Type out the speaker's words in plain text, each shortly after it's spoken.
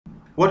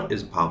What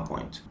is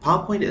PowerPoint?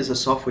 PowerPoint is a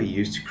software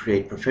used to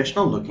create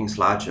professional-looking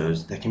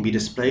slideshows that can be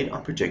displayed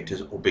on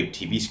projectors or big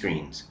TV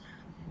screens.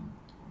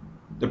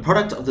 The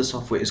product of the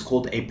software is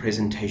called a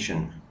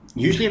presentation.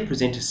 Usually a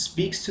presenter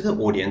speaks to the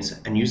audience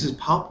and uses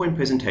PowerPoint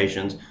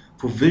presentations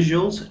for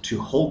visuals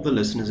to hold the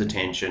listener's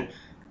attention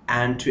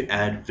and to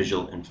add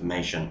visual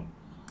information.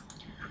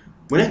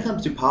 When it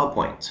comes to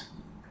PowerPoint,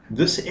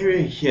 this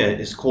area here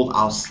is called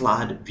our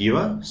slide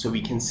viewer, so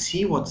we can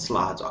see what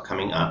slides are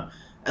coming up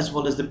as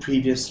well as the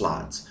previous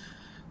slides.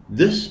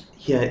 This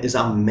here is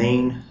our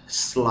main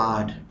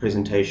slide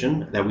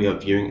presentation that we are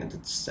viewing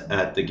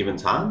at the given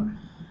time.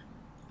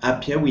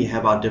 Up here we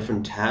have our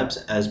different tabs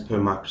as per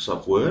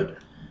Microsoft Word,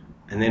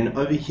 and then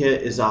over here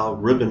is our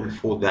ribbon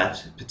for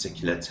that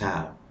particular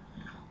tab.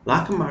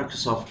 Like in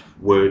Microsoft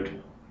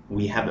Word,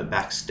 we have a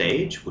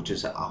backstage, which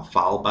is our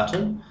file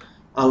button,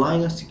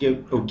 allowing us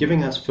to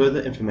giving us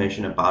further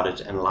information about it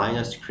and allowing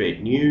us to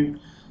create new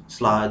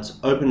slides,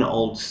 open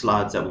old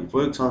slides that we've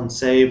worked on,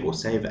 save or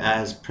save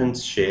as, print,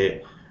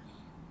 share.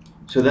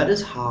 So that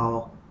is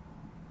the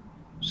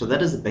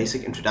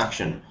basic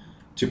introduction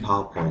to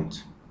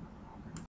PowerPoint.